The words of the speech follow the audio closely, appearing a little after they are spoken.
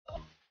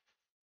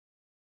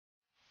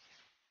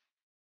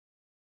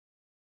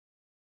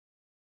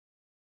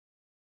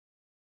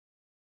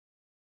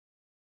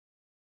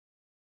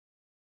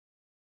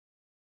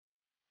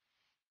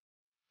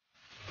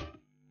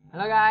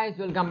Hello guys,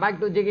 welcome back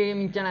to JK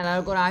Gaming channel.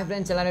 எல்லாருக்கும் hi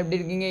friends, எல்லாரும் எப்படி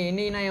இருக்கீங்க?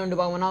 இன்னைக்கு நான் வந்து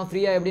பார்க்கணும்னா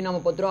ஃப்ரீயாக எப்படி நம்ம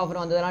 10 ரூபா ஆஃபர்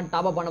வந்ததெல்லாம்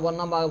டாப் அப் பண்ண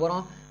போகிறோம் தான் பார்க்க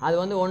போகிறோம். அது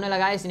வந்து ஒன்றும் இல்லை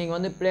guys, நீங்கள்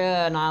வந்து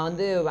நான்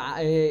வந்து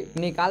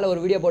இன்னைக்கு காலைல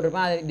ஒரு வீடியோ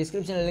போட்டிருப்பேன். அது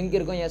டிஸ்கிரிப்ஷனில் லிங்க்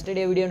இருக்கும்,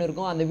 எஸ்டர்டே வீடியோன்னு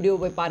இருக்கும். அந்த வீடியோ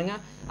போய் பாருங்கள்.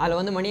 அதில்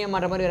வந்து மணியை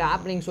மாற்ற மாதிரி ஒரு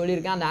ஆப் நீங்கள்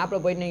சொல்லியிருக்கேன். அந்த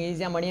ஆப்பில் போய்ட்டு நீங்கள்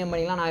ஈஸியாக மணியை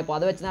பண்ணிக்கலாம். நான் இப்போ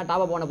அதை வச்சு தான்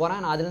டாப் அப் பண்ண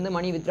போகிறேன். நான் அதுலேருந்து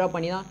மணி வித்ட்ரா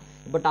பண்ணி தான்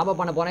இப்போ டாப்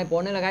அப் பண்ண போகிறேன். இப்போ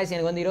ஒன்றும் இல்லை guys,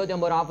 எனக்கு வந்து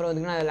 29 ஆஃபர்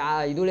வந்துருக்கு.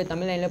 நான் இதுலேயே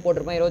தமிழ் லைன்லேயே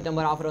போட்டிருப்பேன்.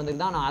 29 ஆஃபர்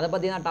வந்துருக்கு தான். நான் அதை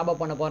பற்றி தான் டாப்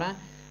அப் பண்ண போகிறேன்.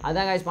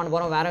 அதான் கைஸ் பண்ண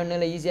போகிறோம். வேறு ஒன்றும்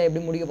இல்லை, ஈஸியாக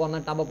எப்படி முடிக்க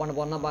போகிறோம் டாப் அப் பண்ண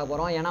போகிறோம் தான் பார்க்க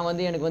போகிறோம். ஏன்னா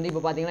வந்து எனக்கு வந்து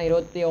இப்போ பார்த்தீங்கன்னா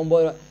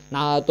 29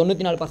 நான்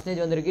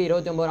 94% வந்திருக்கு.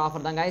 29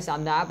 ஆஃபர் தான் கைஸ்.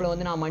 அந்த ஆப்பில்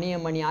வந்து நான்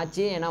மணி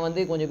ஆச்சு. ஏன்னா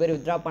வந்து கொஞ்சம் பேர்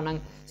வித்ட்ரா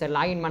பண்ணாங்க, சரி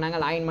லாகின் பண்ணாங்க.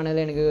 லாகின்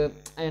பண்ணதில் எனக்கு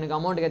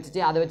அமௌண்ட்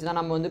கிடச்சிச்சு. அதை வச்சு தான்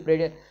நம்ம வந்து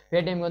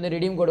பேடிஎம்க்கு வந்து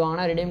ரிடீம் கோடு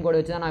வாங்கினா ரிடீம்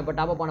கோடு வச்சு தான் நான் இப்போ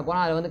டாப் அப் பண்ண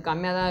போகிறேன். அது வந்து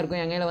கம்மியாக தான்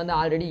இருக்கும். எங்கள் வந்து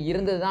ஆல்ரெடி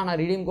இருந்தது தான்.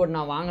 நான் ரிடீம் கோட்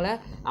நான் வாங்கலை,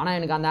 ஆனால்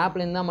எனக்கு அந்த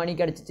ஆப்லேருந்து தான் மணி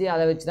கிடச்சிச்சு.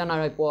 அதை வச்சு தான்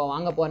நான் இப்போது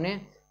வாங்க போகிறேன்.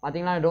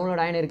 பார்த்தீங்கன்னா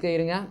டவுன்லோட் ஆகின்னு இருக்குது.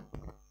 இருங்க,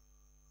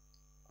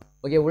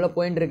 ஓகே, உள்ளே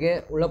போயிட்டுருக்கு.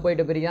 உள்ளே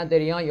போயிட்டு பிறகு தான்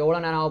தெரியும் எவ்வளோ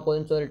நேரம் ஆக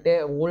போகுதுன்னு சொல்லிட்டு.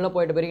 உள்ளே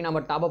போயிட்ட பிறகு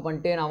நம்ம டாப் அப்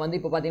பண்ணிட்டு நான் வந்து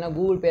இப்போ பார்த்தீங்கன்னா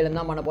கூகுள் பேலேருந்து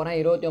தான் பண்ண போகிறேன்.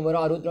 29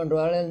 ரூபா 62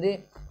 ரூபாலேருந்து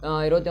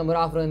 29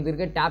 ரூபா ஆஃபர்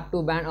வந்துருக்கு. Tape to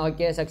pan.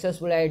 Okay,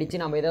 successful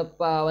ஆகிடுச்சு. நம்ம இதை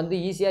வந்து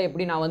ஈஸியாக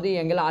எப்படி நான் வந்து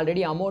எங்களை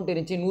ஆல்ரெடி அமௌண்ட்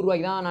இருந்துச்சு 100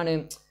 ரூபாய்க்கு தான் நான்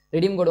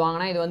ரெடீம் கோட்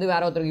வாங்கினேன். இது வந்து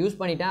வேறு ஒருத்தருக்கு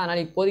யூஸ் பண்ணிட்டேன்.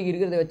 அதனால் இப்போதைக்கு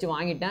இருக்கிறத வச்சு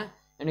வாங்கிட்டேன்.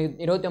 எனக்கு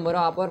 29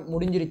 ரூபா ஆஃபர்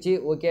முடிஞ்சிருச்சு.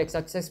 ஓகே,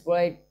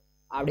 சக்ஸஸ்ஃபுல்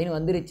அப்படின்னு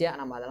வந்துருச்சு.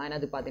 நம்ம அதெல்லாம்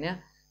என்னது பார்த்தீங்கன்னா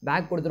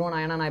பேக் கொடுத்துருவோம்.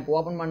 நான் இப்போ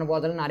ஓப்பன் பண்ண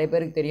போகிறதுல நிறைய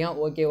பேருக்கு தெரியும்.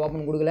 ஓகே,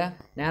 ஓப்பன் கொடுக்கல.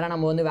 நேராக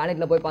நம்ம வந்து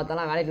வேலெட்டில் போய்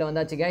பார்த்தாலும் வேலெட்டில்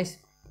வந்தாச்சு கைஸ்.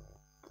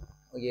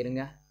 ஓகே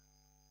இருங்க,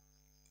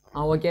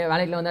 ஓகே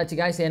வேலெட்டில் வந்தாச்சு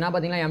கைஸ். என்ன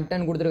பார்த்தீங்கன்னா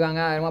M10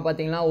 கொடுத்துருக்காங்க. அதுமா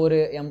பார்த்தீங்கன்னா ஒரு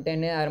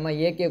M10, அதுமா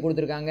AK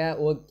கொடுத்துருக்காங்க.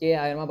 ஓகே,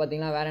 அதுமா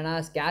பார்த்தீங்கன்னா வேறு என்ன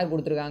ஸ்கேர்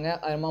கொடுத்துருக்காங்க.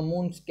 அதுமா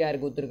 3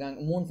 ஸ்கேர் கொடுத்துருக்காங்க,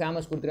 3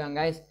 ஃபேமஸ்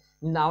கொடுத்துருக்காங்க கைஸ்.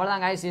 இந்த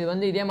அவ்வளோதான் கைஸ். இது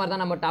வந்து இதே மாதிரி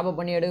தான் நம்ம டாப் அப்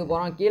பண்ணி எடுக்க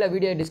போகிறோம். கீழே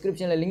வீடியோ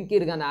டிஸ்கிரிப்ஷனில் லிங்க்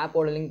இருக்குது, அந்த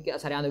ஆப்போட லிங்க்,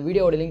 சரி அந்த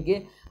வீடியோட லிங்க்கு.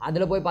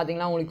 அதில் போய்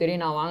பார்த்தீங்கன்னா உங்களுக்கு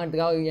தெரியும். நான்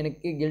வாங்கிறதுக்காக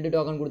எனக்கு கில்டு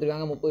டோக்கன்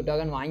கொடுத்துருக்காங்க. 30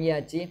 டோக்கன்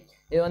வாங்கியாச்சு.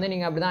 இது வந்து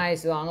நீங்கள் அப்படி தான்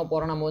ஐஸ் வாங்க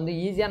போகிறோம். நம்ம வந்து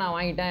ஈஸியாக நான்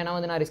வாங்கிட்டேன். ஏன்னா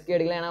வந்து நான் ரிஸ்க்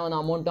எடுக்கல. ஏன்னா வந்து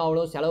அமௌண்ட்டும்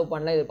அவ்வளோ செலவு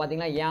பண்ணல. இது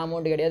பார்த்தீங்கன்னா ஏன்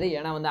அமௌண்ட் கிடையாது.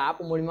 ஏன்னா வந்து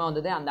ஆப் மூலிமா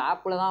வந்தது. அந்த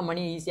ஆப்பில் தான்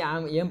மணி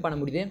ஈஸியாக ஏர்ன் பண்ண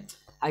முடியுது.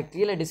 அது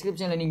கீழே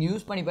டிஸ்கிரிப்ஷனில் நீங்கள்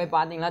யூஸ் பண்ணி போய்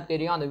பார்த்தீங்கன்னா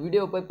தெரியும். அந்த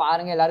வீடியோ போய்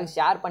பாருங்கள், எல்லாருக்கும்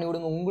ஷேர் பண்ணி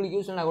விடுங்க. உங்களுக்கு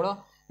யூஸ் இல்லைனா கூட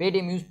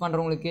பேடிஎம் யூஸ்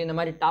பண்ணுறவங்களுக்கு, இந்த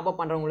மாதிரி டாப் அப்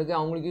பண்ணுறவங்களுக்கு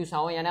அவங்களுக்கு யூஸ்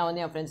ஆகும். ஏன்னா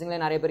வந்து என் ஃப்ரெண்ட்ஸுங்களே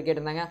நிறைய பேர்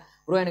கேட்டிருந்தாங்க,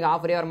 ப்ரோ எனக்கு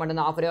ஆஃபரே வர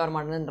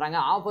மாட்டேன்றாங்க.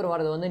 ஆஃபர்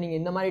வரது வந்து நீங்கள்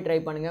இந்த மாதிரி ட்ரை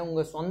பண்ணுங்கள்.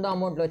 உங்கள் சொந்த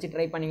அமௌண்ட்டில் வச்சு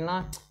ட்ரை பண்ணிங்கன்னா.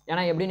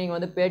 ஏன்னா எப்படி நீங்கள்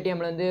வந்து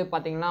பேடிஎம்லேருந்து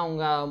பார்த்தீங்கன்னா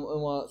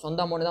உங்கள்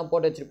சொந்த அமௌண்ட் தான்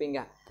போட்டு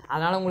வச்சுருப்பீங்க.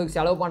 அதனால் உங்களுக்கு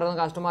செலவு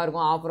பண்ணுறதும் கஷ்டமாக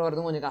இருக்கும், ஆஃபர்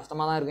வரதும் கொஞ்சம்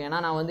கஷ்டமாக தான் இருக்கும்.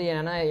 ஏன்னா நான் வந்து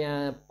என்னென்னா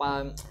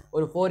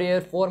ஒரு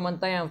 4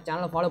 மந்த் தான் என்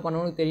சேனலை ஃபாலோ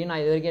பண்ணணும்னு தெரியும்.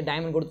 நான் இது வரைக்கும்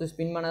டைமண்ட் கொடுத்து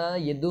ஸ்பின்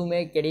பண்ணதாக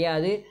எதுவுமே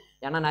கிடையாது.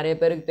 ஏன்னா நிறைய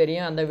பேருக்கு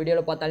தெரியும். அந்த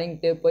வீடியோவில் பார்த்தாலையும்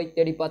போய்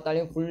தேடி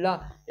பார்த்தாலையும்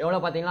ஃபுல்லாக எவ்வளோ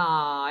பார்த்தீங்கன்னா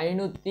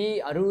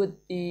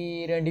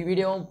 562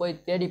 வீடியோவும் போய்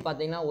தேடி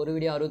பார்த்தீங்கன்னா ஒரு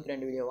வீடியோ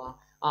 62 வீடியோவா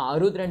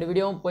 62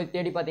 வீடியோவும் போய்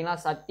தேடி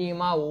பார்த்தீங்கன்னா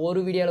சத்தியமாக ஒரு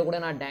வீடியோவில்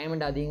கூட நான்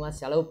டைமண்ட் அதிகமாக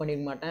செலவு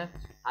பண்ணியிருக்க மாட்டேன்.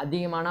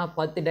 அதிகமான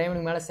 10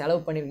 டைமண்டுக்கு மேலே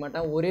செலவு பண்ணியிருக்க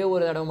மாட்டேன். ஒரே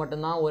ஒரு தடவை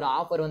மட்டும்தான் ஒரு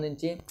ஆஃபர்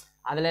வந்துச்சு.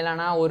 அதில்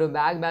இல்லைனா ஒரு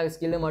பேக்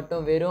ஸ்கில்லு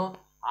மட்டும் வெறும்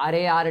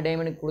 6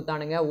 டைமண்டுக்கு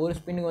கொடுத்தானுங்க. ஒரு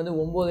ஸ்பின்னுக்கு வந்து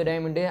 9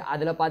 டைமண்டு.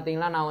 அதில்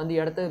பார்த்தீங்கன்னா நான் வந்து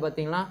எடுத்தது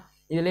பார்த்தீங்கன்னா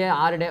இதிலே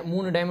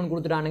 3 டைமண்ட்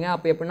கொடுத்துட்டானுங்க.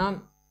 அப்போ எப்படின்னா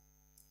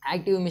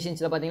ஆக்டிவ்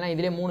மிஷின்ஸில் பார்த்தீங்கன்னா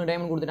இதிலே 3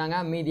 டைமண்ட் கொடுத்துட்டாங்க.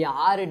 மீதி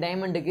 6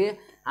 டைமண்டுக்கு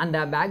அந்த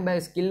பேக்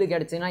ஸ்கில்லு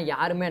கிடச்சின்னா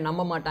யாருமே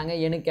நம்ப மாட்டாங்க.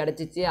 எனக்கு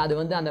கிடச்சிச்சு. அது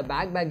வந்து அந்த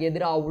பேக்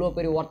எதிராக அவ்வளோ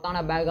பெரிய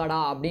ஒர்த்தான பேக்காடா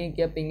அப்படின்னு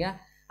கேட்பீங்க.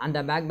 அந்த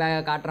பேக்கை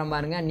காட்டுறேன்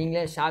பாருங்க,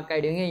 நீங்களே ஷாக்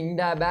ஆகிடுவீங்க.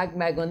 இந்த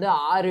பேக் வந்து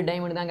 6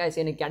 டைமண்ட் தான் கைஸ்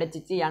எனக்கு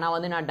கிடச்சிச்சு. ஏன்னா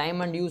வந்து நான்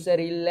டைமண்ட்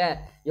யூஸர் இல்லை.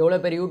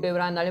 எவ்வளோ பெரிய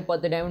யூடியூபராக இருந்தாலும்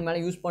 10 டைமண்ட்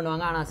மேலே யூஸ்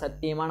பண்ணுவாங்க. ஆனால்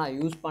சத்தியமாக நான்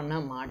யூஸ்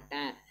பண்ண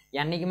மாட்டேன்.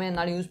 என்றைக்குமே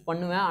இருந்தாலும் யூஸ்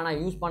பண்ணுவேன், ஆனால்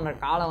யூஸ் பண்ணுற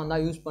காலம்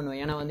வந்தால் யூஸ் பண்ணுவேன்.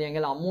 ஏன்னா வந்து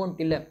எங்களை அமௌண்ட்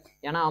இல்லை.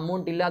 ஏன்னா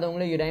அமௌண்ட்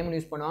இல்லாதவங்களும் டைமண்ட்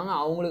யூஸ் பண்ணுவாங்க.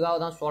 அவங்களுக்காக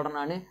தான் சொல்கிறேன்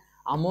நான்.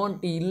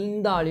 அமௌண்ட்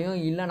இருந்தாலையும்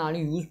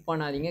இல்லைனாலும் யூஸ்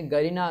பண்ணாதீங்க.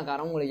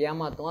 கரீனாக்காரன் உங்களை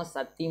ஏமாற்றுவான்.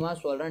 சத்தியமாக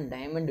சொல்கிறேன்,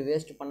 டைமண்ட்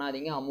வேஸ்ட்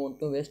பண்ணாதீங்க,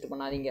 அமௌண்ட்டும் வேஸ்ட்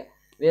பண்ணாதீங்க.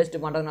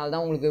 வேஸ்ட் பண்ணுறதுனால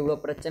தான் உங்களுக்கு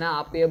இவ்வளோ பிரச்சனை.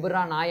 அப்போ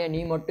எப்படா நாயை நீ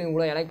மட்டும்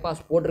இவ்வளோ எலக்ட்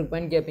பாஸ்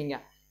போட்டிருப்பேன்னு கேட்பீங்க.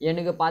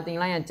 எனக்கு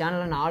பார்த்தீங்கன்னா என்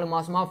சேனலை 4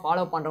 மாதமாக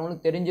ஃபாலோ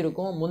பண்ணுறவங்களுக்கு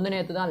தெரிஞ்சிருக்கும்.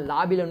 முந்தினேற்று தான்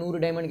லாபியில் 100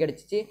 டைமண்ட்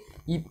கிடச்சிச்சு.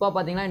 இப்போ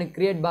பார்த்தீங்கன்னா எனக்கு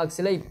கிரியேட்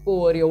பாக்ஸில் இப்போ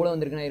ஒரு எவ்வளோ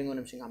வந்திருக்குன்னா இருங்க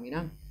ஒரு நிமிஷம்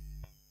காமிங்கன்னா.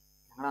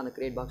 ஆனால் அந்த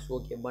கிரியேட் பாக்ஸ்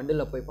ஓகே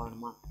பண்டிலில் போய்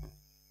பார்க்கணுமா,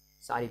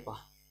 சாரிப்பா.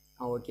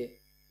 ஓகே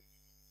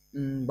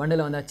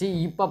பண்டில் வந்தாச்சு.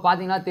 இப்போ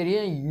பார்த்தீங்கன்னா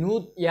தெரியும்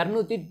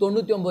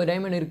 299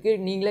 டைமண்ட்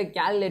இருக்குது. நீங்களே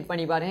கேல்குலேட்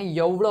பண்ணி பாருங்கள்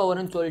எவ்வளோ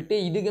வரும்னு சொல்லிட்டு.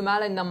 இதுக்கு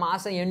மேலே இந்த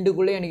மாதம்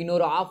எண்டுக்குள்ளே எனக்கு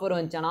இன்னொரு ஆஃபர்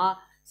வந்துச்சுன்னா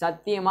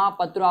சத்தியமாக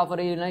 10 ரூபா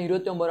ஆஃபர் இல்லைனா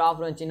 29 ரூபா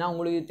ஆஃபர் வந்துச்சுன்னா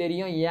உங்களுக்கு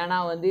தெரியும். ஏன்னா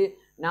வந்து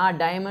நான்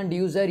டைமண்ட்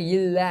யூஸர்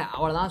இல்லை,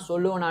 அவ்வளோதான்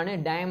சொல்லுவேன்.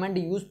 நான் டைமண்ட்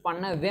யூஸ்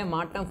பண்ணவே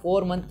மாட்டேன்.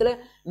 4 மந்த்தில்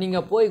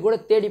நீங்கள் போய் கூட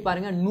தேடி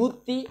பாருங்கள்.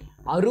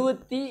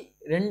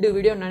 162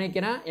 வீடியோ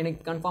நினைக்கிறேன், எனக்கு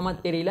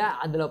கன்ஃபார்மாக தெரியல.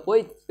 அதில்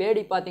போய்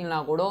தேடி பார்த்தீங்கன்னா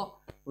கூட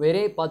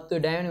வெறும் 10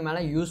 டைமண்ட்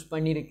மேலே யூஸ்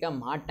பண்ணியிருக்க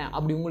மாட்டேன்.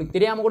 அப்படி உங்களுக்கு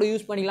தெரியாமல் கூட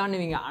யூஸ்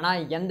பண்ணிக்கலான்னுவீங்க. ஆனால்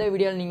எந்த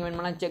வீடியோவில் நீங்கள்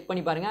வேணுமானா செக்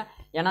பண்ணி பாருங்கள்.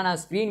 ஏன்னா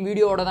நான் ஸ்க்ரீன்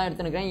வீடியோவோட தான்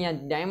எடுத்துனுக்கிறேன்.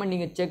 என் டைமண்ட்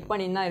நீங்கள் செக்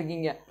பண்ணி தான்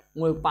இருக்கீங்க,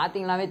 உங்களுக்கு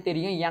பார்த்தீங்கன்னாவே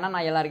தெரியும். ஏன்னா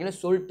நான்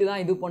எல்லாருக்கையும் சொல்லிட்டு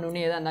தான் இது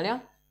பண்ணுவேன்னு எதாக இருந்தாலும்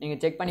நீங்கள்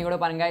செக் பண்ணி கூட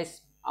பாருங்கள் கைஸ்.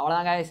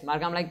 அவ்வளோதான் கைஸ்.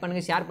 மறக்காமல் லைக்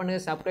பண்ணுங்கள், ஷேர்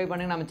பண்ணுங்கள், சப்ஸ்கிரைப்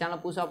பண்ணுங்கள். நம்ம சேனலை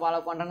புதுசாக ஃபாலோ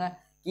பண்ணுறேங்க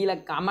கீழே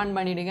கமெண்ட்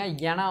பண்ணிவிடுங்க.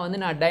 ஏன்னா வந்து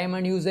நான்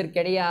டைமண்ட் யூஸர்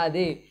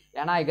கிடையாது.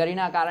 ஏன்னா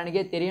கரீனா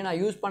காரனுக்கே தெரியும் நான்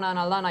யூஸ்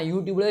பண்ணதுனால தான் நான்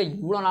யூடியூப்பில்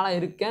இவ்வளோ நாளாக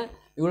இருக்கேன்,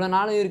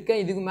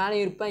 இதுக்கு மேலே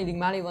இருப்பேன், இதுக்கு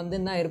மேலே வந்து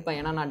தான் இருப்பேன்.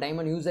 ஏன்னா நான்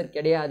டைமண்ட் யூஸர்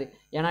கிடையாது.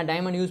 ஏன்னா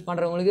டைமண்ட் யூஸ்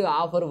பண்ணுறவங்களுக்கு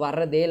ஆஃபர்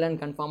வர்றதே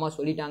இல்லைன்னு கன்ஃபார்மாக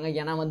சொல்லிட்டாங்க.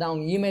 ஏன்னா வந்து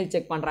அவங்க இமெயில்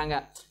செக் பண்ணுறாங்க,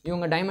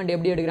 இவங்க டைமண்ட்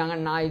எப்படி எடுக்கிறாங்க.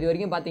 நான் இது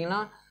வரைக்கும்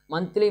பார்த்தீங்கன்னா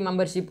மந்த்லி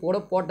மெம்பர்ஷிப் கூட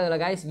போட்டதில்லை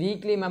கைஸ்,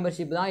 வீக்லி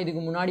மெம்பர்ஷிப் தான்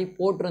இதுக்கு முன்னாடி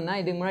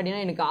போட்டிருந்தேன். இதுக்கு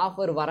முன்னாடினா எனக்கு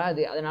ஆஃபர்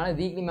வராது, அதனால்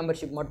வீக்லி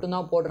மெம்பர்ஷிப்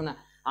மட்டும்தான் போட்டிருந்தேன்.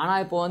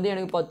 ஆனால் இப்போ வந்து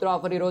எனக்கு 10 ரூபா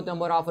ஆஃபர்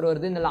 29 ரூபா ஆஃபர்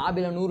வருது. இந்த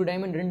லாபியில் 100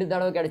 டைமண்ட் 2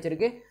 தடவை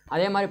கிடச்சிருக்கு.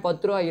 அதே மாதிரி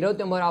 10 ரூபா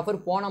 29 ஆஃபர்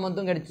போன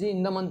மந்த்தும் கிடச்சிச்சு,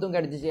 இந்த மந்த்தும்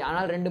கிடச்சிச்சு.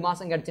 அதனால் 2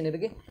 மாதம் கிடச்சின்னு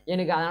இருக்குது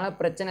எனக்கு. அதனால்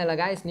பிரச்சனை இல்லை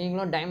கைஸ்.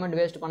 நீங்களும் டைமண்ட்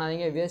வேஸ்ட்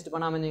பண்ணாதீங்க. வேஸ்ட்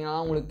பண்ணாமல் இருந்தீங்கன்னா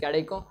தான் உங்களுக்கு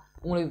கிடைக்கும்.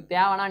 உங்களுக்கு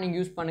தேவைன்னா நீங்கள்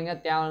யூஸ் பண்ணுங்கள்,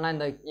 தேவைன்னா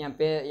இந்த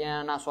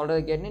நான்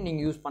சொல்கிறது கேட்டு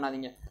நீங்கள் யூஸ்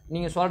பண்ணாதீங்க.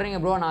 நீங்கள் சொல்கிறீங்க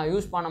ப்ரோ நான்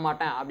யூஸ் பண்ண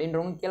மாட்டேன்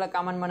அப்படின்றவங்க கீழே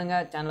கமெண்ட்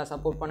பண்ணுங்கள், சேனலை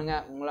சப்போர்ட்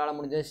பண்ணுங்கள், உங்களால்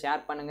முடிஞ்சது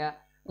ஷேர் பண்ணுங்கள்,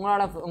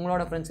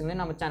 உங்களோட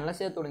ஃப்ரெண்ட்ஸுங்களையும் நம்ம சேனலில்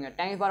சேர்த்து விடுங்க.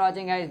 தேங்க்ஸ் ஃபார்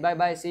வாட்சிங் guys. By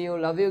by, see you,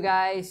 love you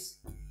guys.